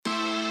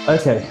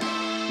Okay,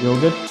 you all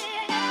good?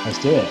 Let's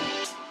do it.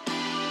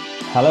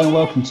 Hello and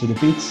welcome to the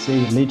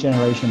B2C Lead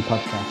Generation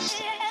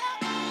Podcast.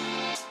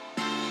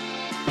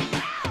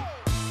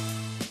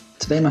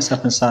 Today,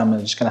 myself and Simon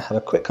are just going to have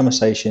a quick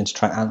conversation to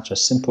try and answer a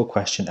simple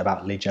question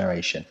about lead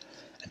generation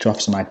and to offer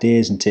some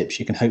ideas and tips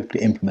you can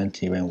hopefully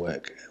implement in your own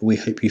work. We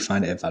hope you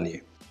find it of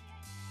value.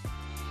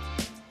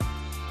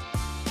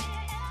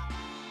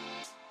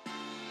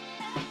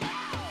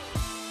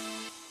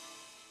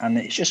 And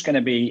it's just going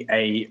to be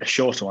a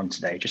shorter one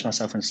today, just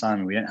myself and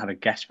Simon. We don't have a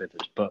guest with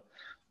us, but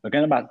we're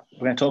going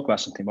to talk about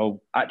something.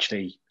 Well,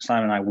 actually,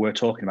 Simon and I were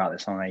talking about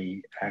this on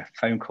a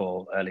phone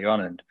call earlier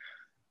on, and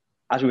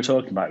as we were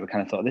talking about it, we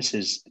kind of thought this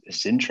is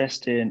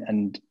interesting,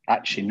 and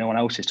actually no one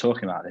else is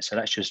talking about this, so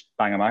let's just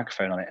bang a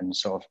microphone on it and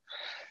sort of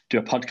do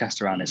a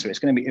podcast around it. So it's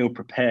going to be ill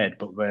prepared,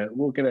 but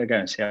we'll give it a go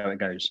and see how it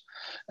goes.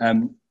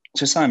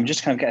 So Simon,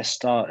 just kind of get us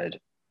started.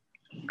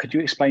 Could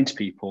you explain to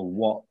people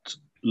what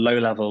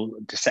low-level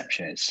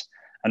deception is,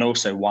 and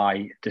also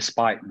why,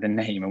 despite the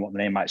name and what the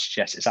name might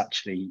suggest, it's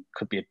actually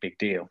could be a big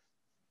deal?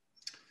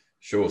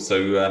 Sure.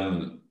 So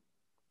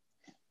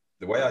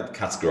the way I'd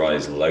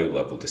categorize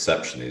low-level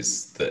deception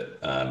is that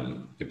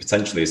it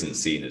potentially isn't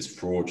seen as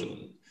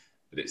fraudulent,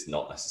 but it's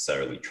not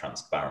necessarily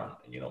transparent,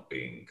 and you're not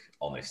being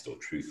honest or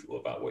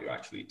truthful about what you're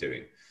actually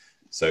doing.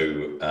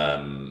 So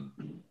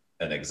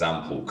an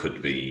example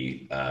could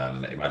be,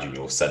 imagine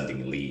you're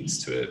sending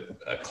leads to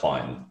a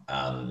client,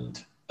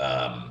 and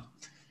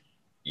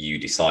you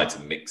decide to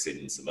mix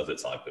in some other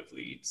type of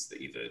leads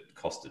that either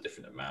cost a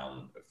different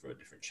amount for a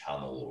different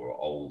channel or are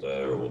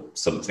older or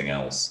something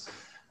else.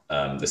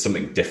 There's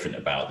something different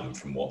about them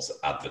from what's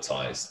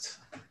advertised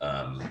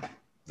that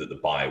the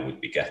buyer would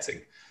be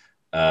getting.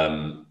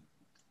 And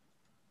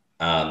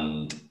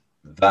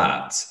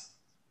that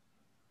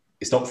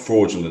it's not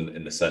fraudulent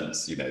in the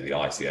sense, the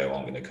ICO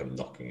aren't going to come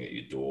knocking at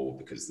your door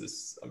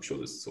because I'm sure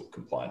there's sort of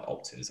compliant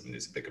opt-ins. I mean,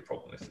 there's a bigger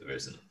problem if there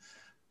isn't.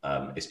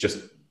 It's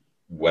just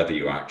whether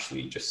you're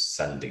actually just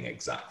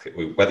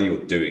whether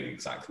you're doing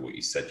exactly what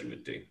you said you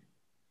would do.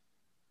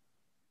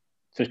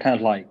 So it's kind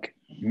of like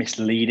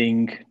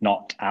misleading,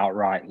 not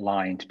outright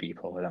lying to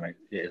people.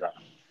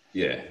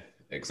 Yeah,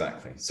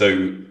 exactly. So,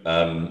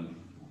 and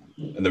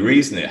the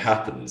reason it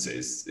happens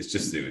is it's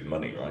just to do with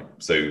money, right?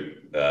 So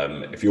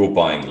if you're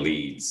buying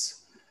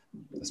leads,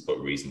 let's put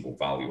a reasonable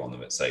value on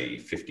them at say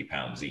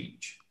 £50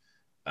 each,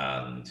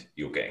 and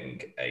you're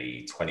getting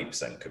a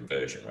 20%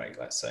 conversion rate,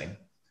 let's say.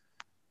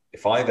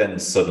 If I then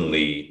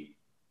suddenly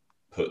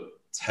put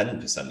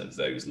 10% of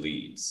those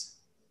leads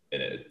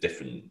in a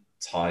different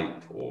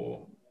type,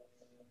 or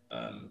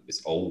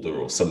it's older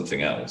or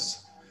something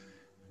else,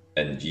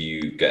 and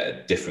you get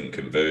a different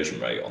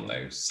conversion rate on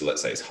those, so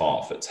let's say it's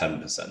half at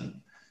 10%,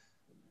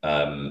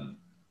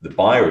 the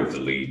buyer of the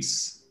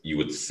leads, you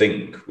would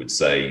think, would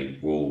say,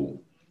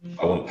 well,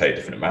 I want to pay a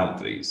different amount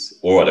for these,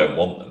 or I don't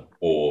want them,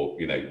 or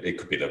it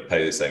could be they'll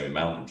pay the same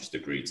amount and just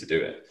agree to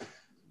do it.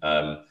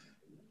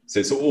 So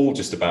it's all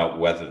just about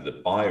whether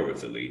the buyer of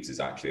the leads is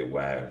actually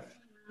aware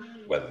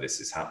of whether this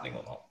is happening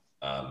or not.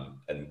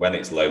 And when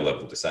it's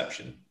low-level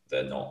deception,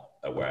 they're not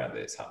aware that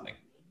it's happening.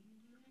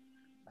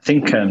 I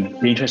think the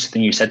interesting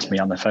thing you said to me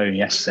on the phone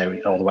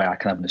yesterday, or the way I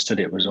kind of understood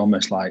it, was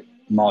almost like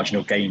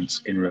marginal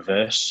gains in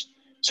reverse.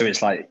 So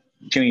it's like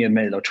doing your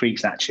little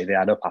tweaks, and actually they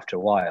add up after a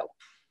while.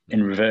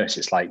 In reverse,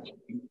 it's like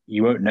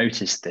you won't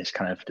notice this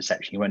kind of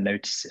deception. You won't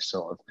notice this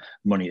sort of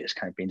money that's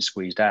kind of being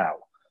squeezed out.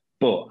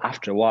 But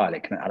after a while,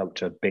 it can add up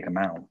to a big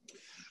amount.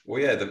 Well,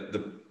 yeah,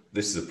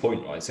 this is a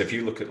point, right? So if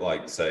you look at,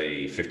 like,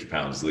 say,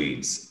 £50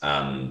 leads,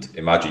 and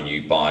imagine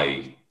you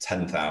buy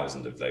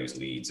 10,000 of those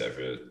leads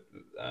over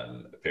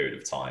a period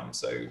of time,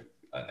 so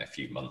a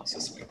few months or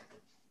something,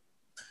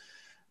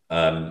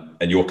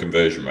 and your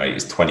conversion rate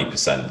is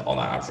 20% on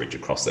average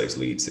across those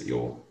leads that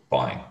you're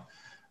buying.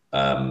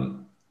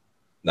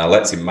 Now,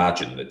 let's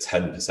imagine that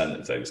 10%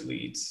 of those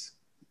leads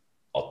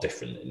are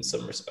different in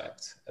some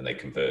respect, and they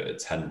convert at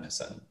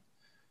 10%.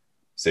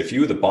 So if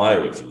you were the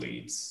buyer of the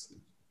leads,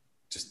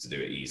 just to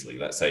do it easily,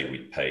 let's say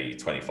we'd pay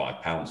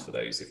 £25 for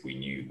those if we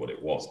knew what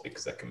it was,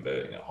 because they're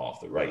converting at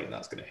half the rate, and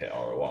that's going to hit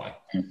ROI.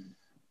 But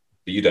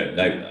you don't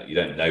know that. You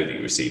don't know that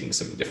you're receiving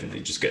something different. It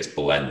just gets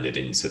blended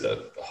into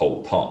the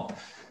whole pot.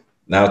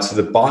 Now, to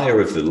the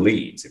buyer of the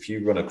leads, if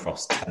you run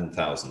across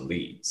 10,000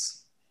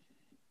 leads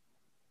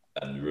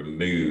and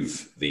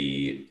remove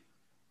the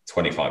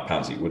 £25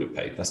 that you would have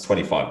paid, that's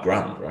 25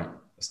 grand, right?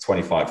 That's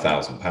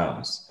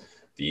 £25,000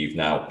 that you've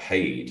now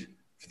paid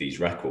for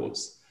these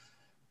records.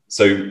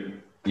 So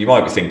you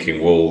might be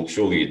thinking, well,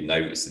 surely you'd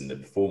notice in the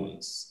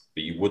performance,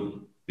 but you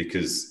wouldn't,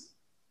 because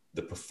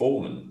the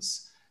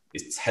performance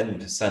is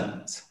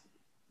 10%.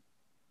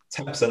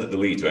 10% of the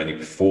leads are only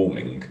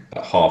performing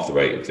at half the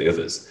rate of the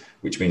others,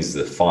 which means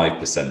there's a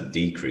 5%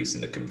 decrease in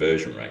the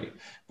conversion rate.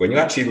 When you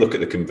actually look at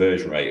the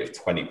conversion rate of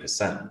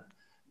 20%,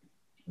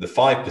 the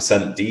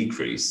 5%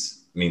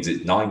 decrease means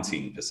it's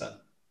 19%.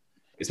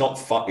 It's not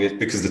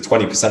because the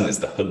 20% is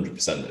the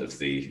 100% of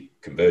the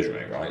conversion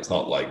rate, right? It's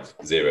not like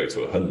 0 to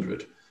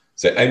 100.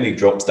 So it only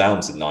drops down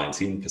to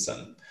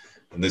 19%.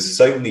 And there's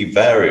so many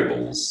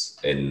variables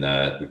in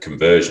the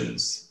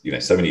conversions,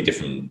 so many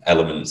different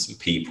elements and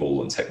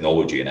people and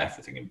technology and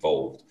everything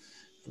involved,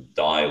 from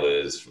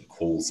dialers, from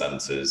call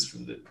centers,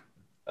 from the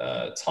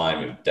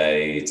time of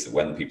day to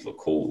when people are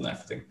called and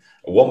everything.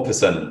 A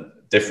 1%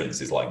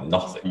 difference is like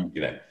nothing,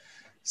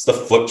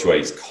 Stuff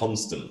fluctuates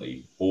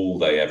constantly all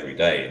day, every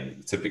day.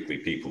 And typically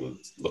people would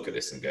look at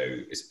this and go,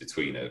 it's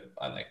between I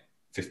don't know,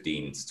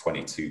 15 to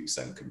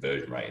 22%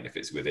 conversion rate. And if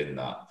it's within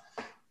that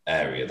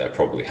area, they're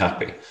probably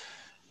happy.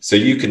 So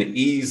you can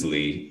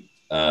easily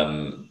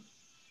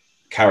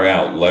carry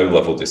out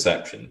low-level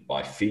deception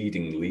by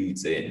feeding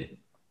leads in,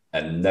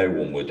 and no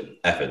one would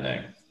ever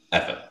know,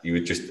 ever.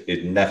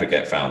 It'd never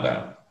get found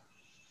out.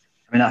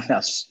 I mean, I think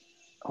that's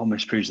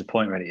almost proves the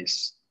point, really.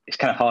 It's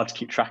kind of hard to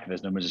keep track of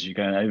those numbers as you're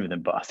going over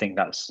them, but I think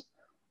that's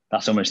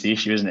almost the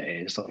issue, isn't it?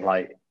 It's sort of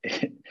like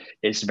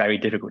it's very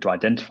difficult to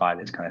identify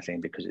this kind of thing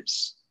because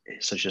it's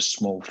such a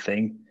small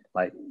thing.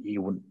 Like it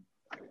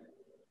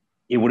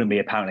wouldn't be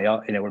apparently,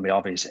 it wouldn't be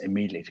obvious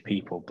immediately to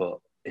people, but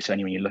it's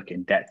only when you look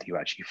in depth you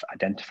actually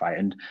identify.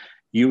 And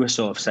you were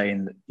sort of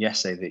saying that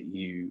yesterday that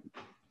you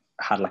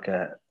had like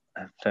a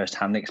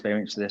first-hand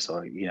experience of this,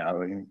 or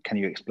can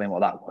you explain what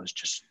that was,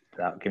 just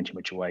without giving too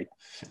much away?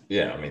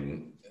 Yeah, I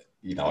mean,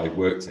 I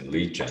worked in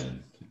lead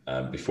gen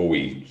before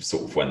we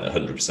sort of went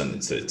 100%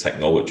 into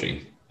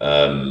technology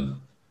for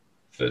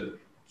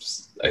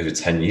over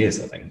 10 years,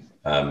 I think.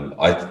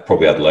 I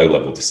probably had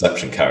low-level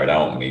deception carried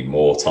out on me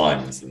more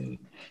times than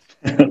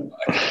I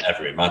can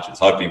ever imagine.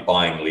 So I've been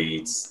buying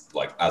leads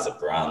like as a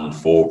brand,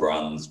 for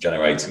brands,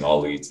 generating our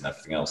leads and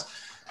everything else.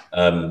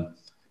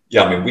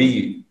 Yeah, I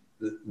mean,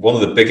 one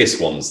of the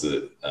biggest ones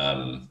that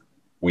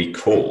we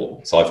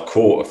caught, so I've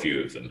caught a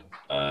few of them,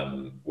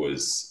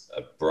 was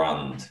a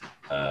brand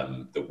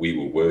that we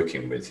were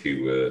working with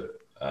who were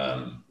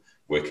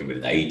working with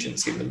an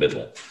agency in the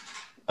middle.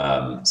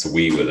 So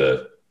we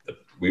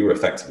were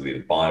effectively the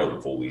buyer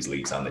of all these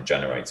leads and the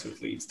generator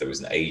of leads. There was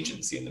an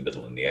agency in the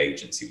middle, and the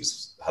agency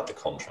had the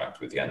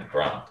contract with the end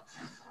brand.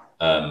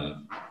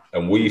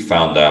 And we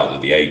found out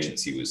that the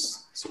agency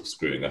was sort of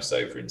screwing us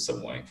over in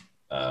some way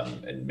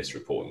and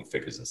misreporting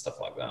figures and stuff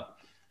like that.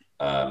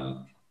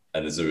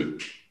 And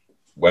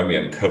when we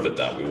uncovered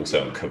that, we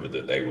also uncovered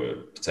that they were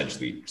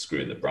potentially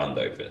screwing the brand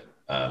over.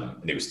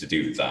 And it was to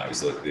do with that. It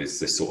was like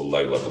this sort of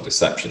low-level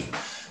deception.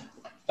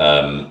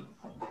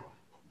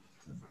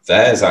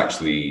 Theirs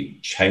actually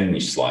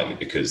changed slightly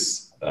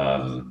because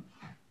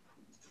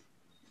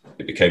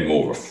it became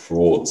more of a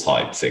fraud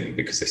type thing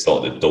because they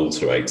started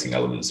adulterating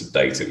elements of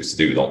data. It was to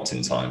do with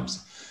opt-in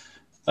times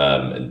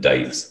and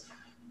dates.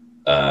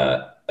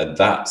 And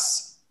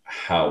that's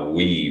how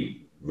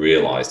we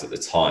realized at the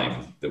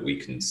time that we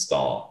can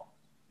start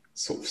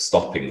sort of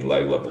stopping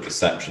low-level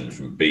deception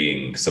from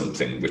being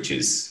something which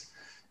is,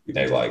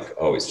 like,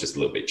 oh, it's just a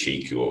little bit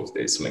cheeky, or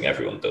it's something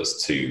everyone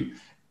does, to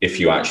if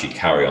you actually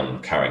carry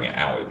on carrying it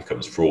out, it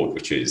becomes fraud,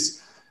 which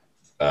is,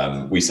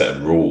 we set a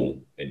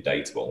rule in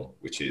Datable,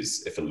 which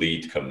is if a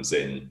lead comes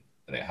in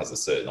and it has a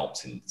certain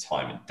opt-in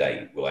time and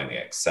date, we'll only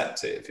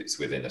accept it if it's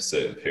within a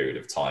certain period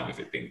of time of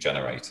it being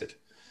generated.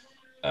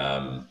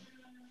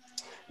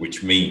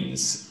 Which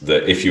means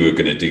that if you were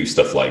going to do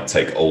stuff like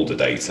take older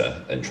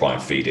data and try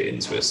and feed it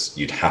into us,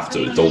 you'd have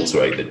to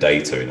adulterate the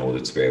data in order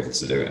to be able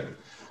to do it.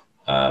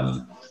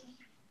 And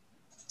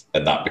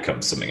that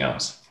becomes something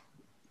else.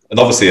 And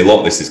obviously a lot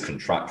of this is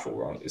contractual,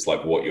 right? It's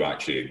like what you're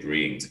actually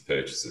agreeing to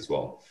purchase as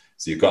well.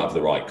 So you've got to have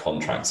the right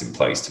contracts in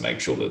place to make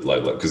sure that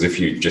because if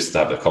you just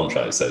have a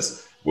contract that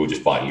says, we'll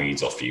just buy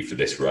leads off you for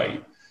this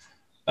rate,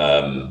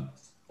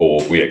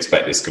 or we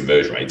expect this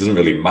conversion rate, it doesn't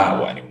really matter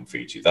what anyone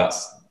feeds you.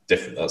 That's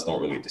different. That's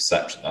not really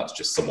deception. That's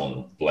just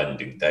someone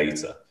blending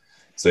data.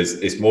 So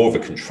it's more of a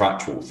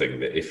contractual thing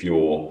that if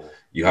you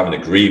have an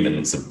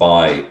agreement to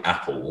buy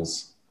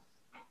apples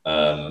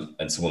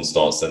and someone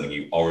starts sending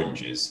you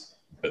oranges,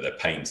 but they're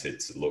painted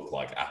to look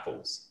like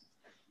apples.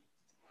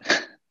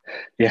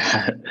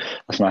 Yeah,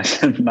 that's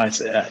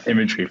nice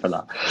imagery for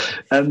that.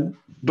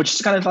 But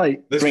just kind of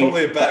like... There's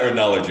probably a better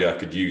analogy I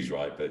could use,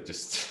 right? But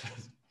just...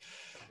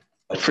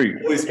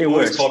 Fruit. All these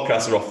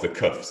podcasts are off the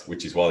cuffs,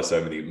 which is why there's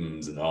so many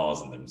ums and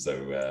ahs in them. So,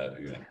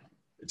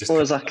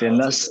 exactly. And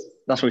that's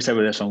what we said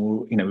with this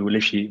one.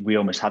 We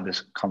almost had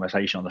this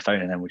conversation on the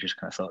phone, and then we just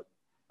kind of thought,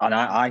 and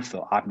I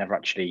thought I've never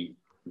actually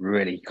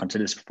really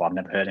considered this before. I've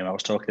never heard anyone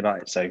else talking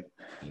about it. So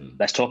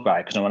let's talk about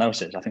it because no one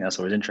else is. I think that's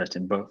always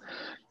interesting. But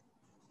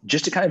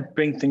just to kind of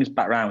bring things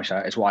back around, which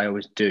is what I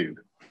always do,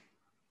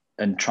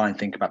 and try and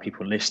think about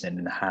people listening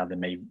and how they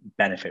may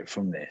benefit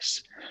from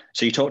this.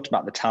 So you talked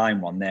about the time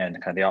one there and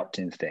kind of the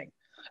opt-in thing.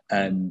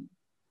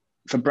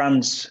 For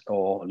brands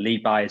or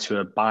lead buyers who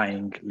are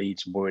buying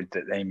leads worried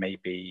that they may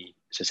be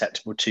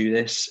susceptible to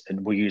this,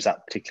 and we'll use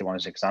that particular one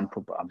as an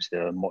example, but obviously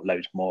there are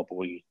loads more, but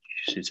we'll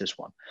use this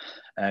one.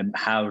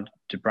 How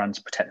do brands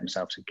protect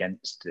themselves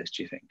against this,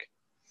 do you think?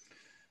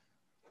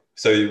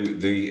 So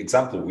the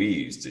example we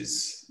used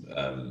is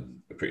a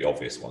pretty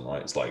obvious one,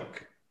 right? It's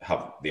like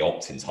have the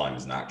opt-in time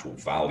as an actual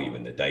value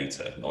in the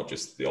data, not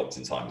just the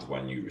opt-in times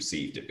when you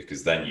received it,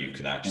 because then you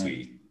can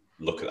actually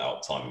look at that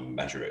uptime and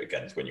measure it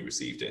against when you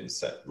received it and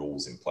set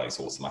rules in place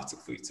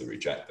automatically to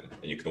reject them.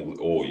 And you can,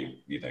 or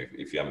you know,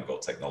 if you haven't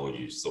got technology,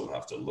 you sort of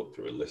have to look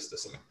through a list or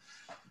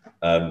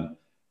something.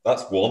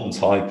 That's one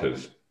type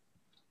of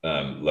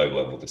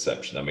low-level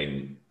deception. I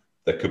mean,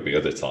 there could be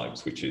other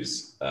types, which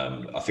is,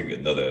 I think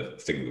another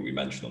thing that we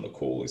mentioned on the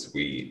call is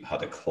we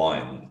had a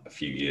client a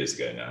few years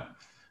ago now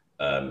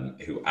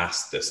who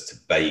asked us to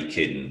bake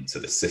into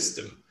the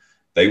system.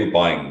 They were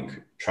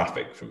buying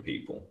traffic from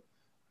people,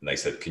 and they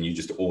said, can you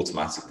just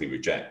automatically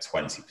reject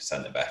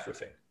 20% of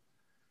everything?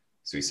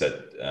 So we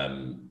said,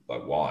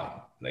 like,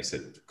 why? And they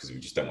said, because we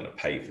just don't want to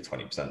pay for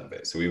 20% of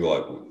it. So we were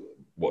like,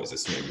 what, is there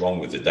something wrong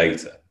with the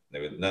data? They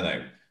were,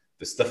 no,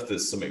 the stuff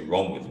that's something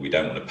wrong with, we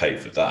don't want to pay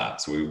for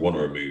that. So we want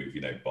to remove,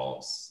 you know,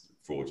 bots,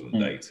 fraudulent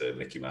data,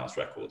 Mickey Mouse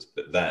records.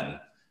 But then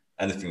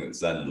anything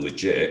that's then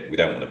legit, we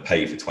don't want to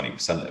pay for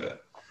 20% of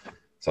it.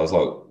 So I was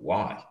like,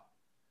 why?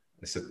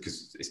 They said,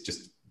 because it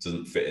just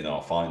doesn't fit in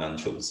our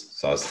financials.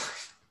 So I was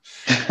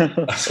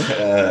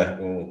like,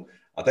 well,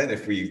 I don't know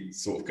if we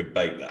sort of could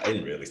bake that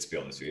in, really, to be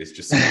honest with you. It's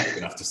just something we're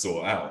going to have to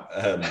sort out.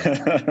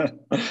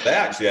 They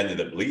actually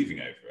ended up leaving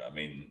over it. I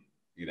mean,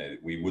 you know,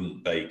 we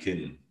wouldn't bake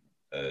in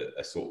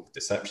a sort of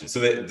deception. So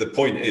the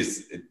point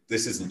is,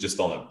 this isn't just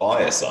on a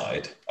buyer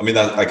side. I mean,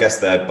 I guess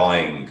they're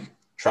buying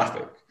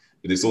traffic,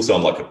 but it's also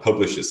on like a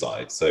publisher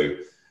side. So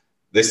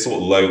this sort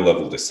of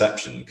low-level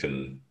deception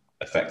can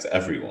affect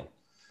everyone.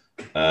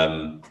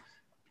 And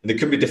it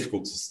can be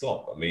difficult to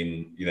stop. I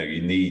mean, you know,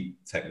 you need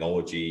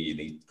technology, you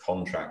need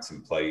contracts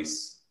in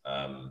place.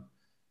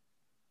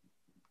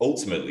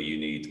 Ultimately, you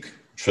need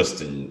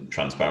trust and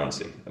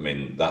transparency. I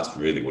mean, that's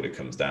really what it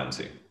comes down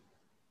to.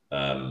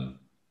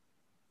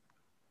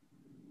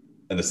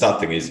 And the sad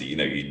thing is that, you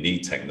know, you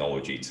need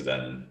technology to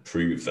then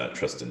prove that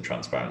trust and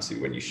transparency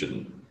when you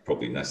shouldn't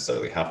probably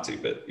necessarily have to,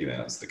 but, you know,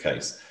 that's the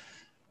case.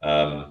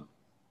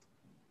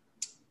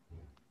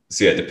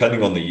 So yeah,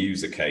 depending on the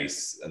user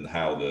case and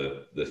how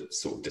the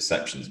sort of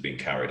deception is being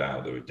carried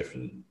out, there are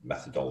different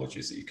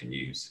methodologies that you can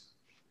use.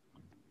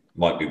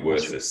 Might be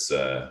worth this,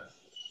 I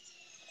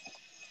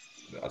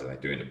don't know,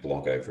 doing a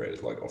blog over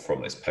it, like, or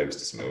from this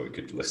post or something, or we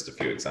could list a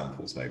few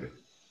examples maybe.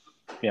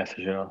 Yeah,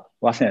 for sure.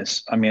 Well, I think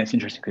it's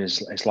interesting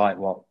because it's like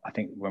what I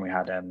think when we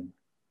had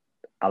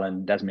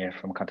Alan Desmere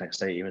from Context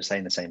State, he was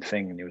saying the same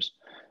thing, and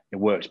it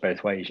works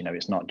both ways. You know,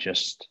 it's not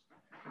just,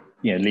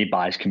 you know, lead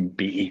buys can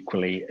be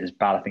equally as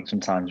bad. I think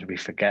sometimes we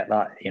forget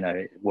that, you know,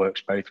 it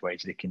works both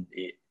ways.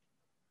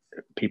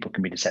 People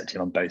can be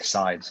deceptive on both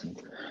sides, and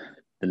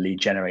the lead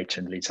generator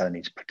and the lead seller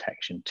needs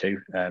protection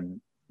too,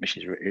 which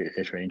is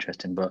really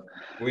interesting. But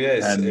well,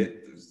 yeah,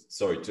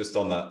 sorry, just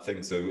on that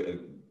thing. So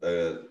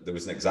there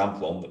was an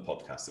example on the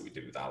podcast that we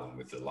did with Alan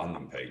with the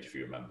landing page, if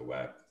you remember,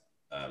 where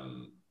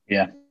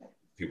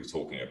people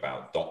talking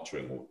about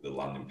doctoring the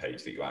landing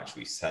page that you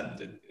actually send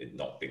and it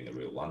not being the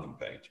real landing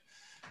page.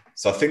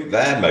 So I think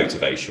their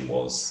motivation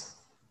was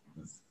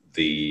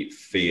the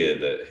fear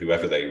that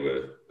whoever they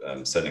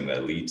were sending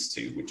their leads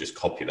to would just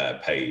copy their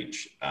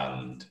page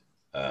and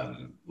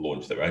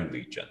launch their own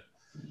lead gen.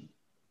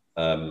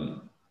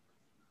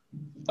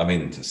 I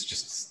mean, it's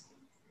just,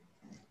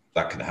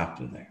 that can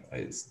happen.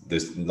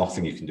 There's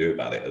nothing you can do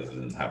about it other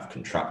than have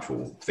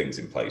contractual things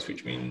in place,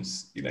 which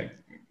means, you know,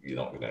 you're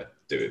not going to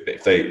do it.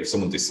 But if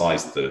someone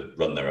decides to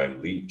run their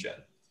own lead gen,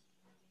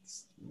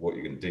 what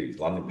you're going to do,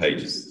 landing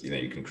pages, you know,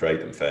 you can create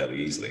them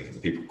fairly easily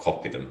and people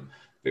copy them,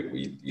 but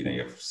you know,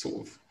 you have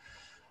sort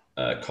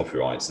of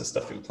copyrights and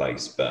stuff in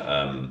place. But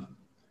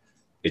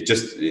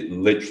it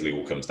literally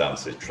all comes down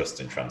to trust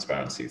and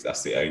transparency.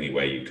 That's the only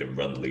way you can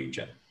run lead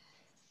gen.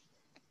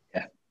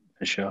 Yeah,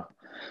 for sure.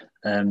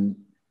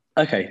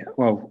 Okay,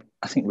 well,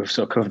 I think we've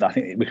sort of covered that. I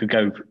think we could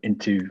go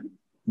into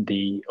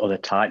the other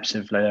types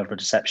of low-level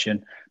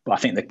deception, but I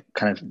think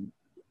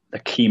the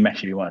key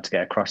message we wanted to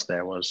get across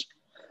there was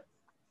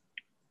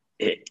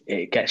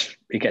it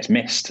gets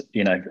missed,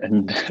 you know,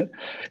 and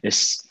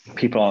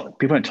people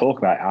don't talk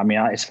about it. I mean,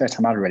 it's the first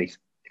time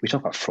we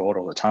talk about fraud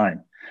all the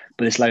time,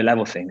 but this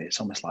low-level thing,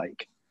 it's almost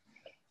like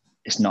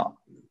it's not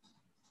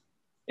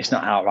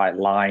outright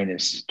lying.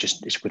 It's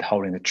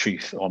withholding the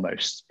truth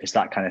almost. It's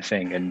that kind of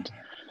thing, and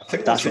I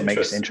think that's what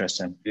makes it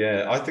interesting.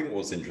 Yeah, I think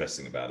what's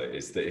interesting about it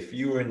is that if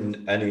you were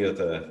in any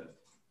other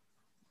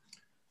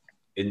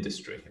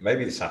industry,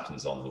 maybe this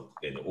happens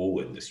in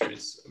all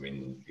industries. I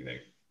mean, you know,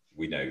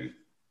 we know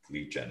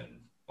lead gen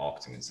and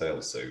marketing and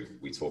sales, so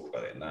we talk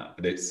about it in that.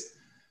 But it's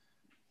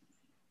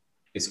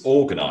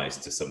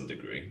organized to some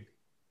degree.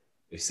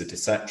 It's a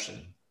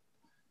deception,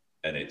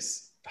 and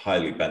it's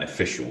highly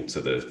beneficial to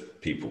the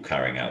people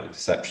carrying out the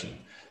deception.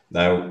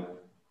 Now,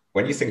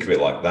 when you think of it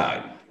like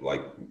that,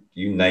 like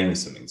you name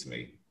something to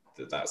me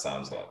that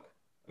sounds like,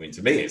 I mean,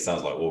 to me, it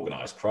sounds like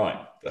organized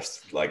crime.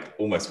 That's like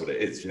almost what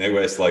it is, you know,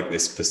 where it's like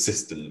this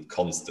persistent,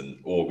 constant,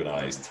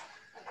 organized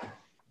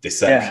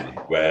deception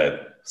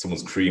where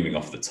someone's creaming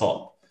off the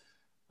top.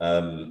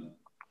 And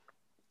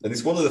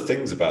it's one of the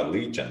things about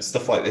lead gen,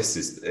 stuff like this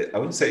is, I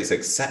wouldn't say it's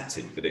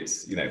accepted, but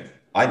it's, you know,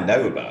 I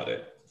know about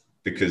it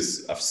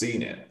because I've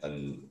seen it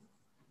and,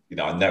 you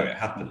know, I know it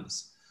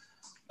happens.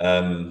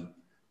 And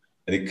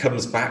And it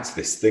comes back to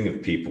this thing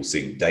of people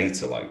seeing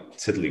data like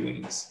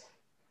tiddlywinks.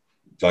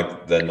 Like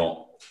it's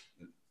not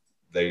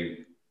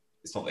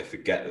they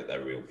forget that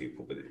they're real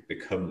people, but it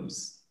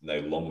becomes no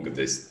longer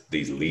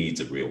these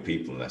leads of real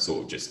people, and they're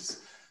sort of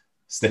just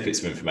snippets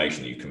of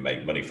information you can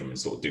make money from and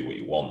sort of do what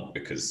you want,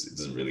 because it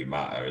doesn't really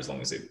matter as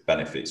long as it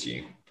benefits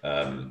you.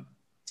 And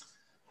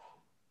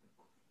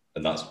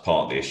that's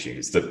part of the issue.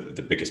 It's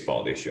the biggest part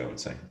of the issue, I would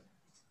say.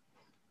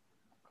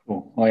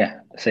 Cool. Well,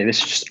 yeah. See,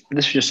 this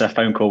is just a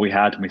phone call we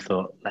had, and we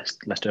thought let's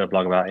do a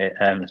blog about it.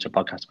 Let's do a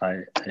podcast about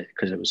it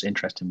because it was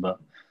interesting. But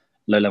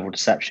low level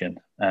deception.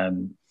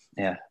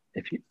 Yeah.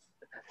 If you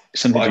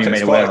something you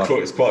made aware of.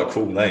 It's quite a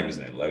cool name,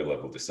 isn't it? Low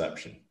level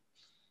deception.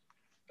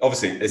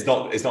 Obviously, it's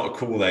not a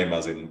cool name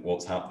as in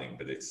what's happening,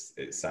 but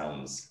it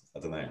sounds, I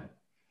don't know.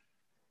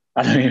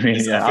 I don't even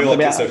mean. Yeah.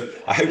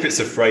 I hope it's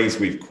a phrase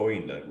we've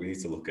coined. We need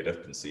to look it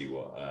up and see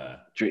what.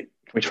 Can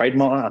we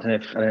trademark that?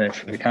 I don't know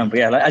if we can. But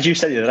yeah, like, as you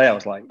said the other day, I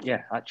was like,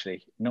 yeah,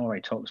 actually, Norway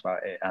talks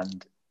about it,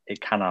 and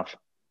it can have.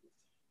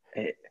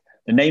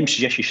 The name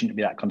suggests you shouldn't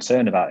be that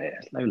concerned about it.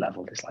 Low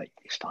level, it's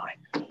fine,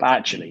 but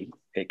actually,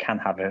 it can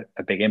have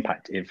a big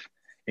impact if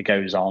it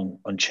goes on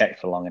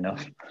unchecked for long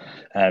enough.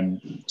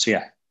 So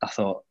yeah, I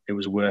thought it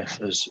was worth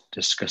us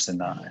discussing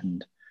that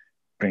and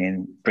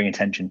bring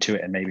attention to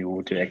it, and maybe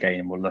we'll do it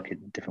again and we'll look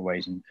at different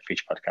ways in a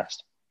future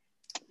podcast.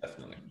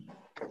 Definitely.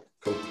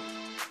 Cool.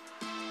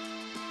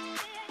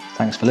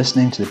 Thanks for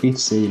listening to the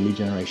B2C Lead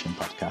Generation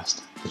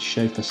Podcast, the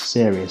show for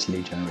serious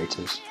lead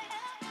generators.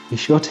 Be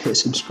sure to hit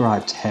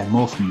subscribe to hear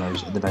more from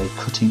those at the very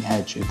cutting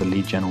edge of the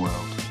lead gen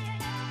world.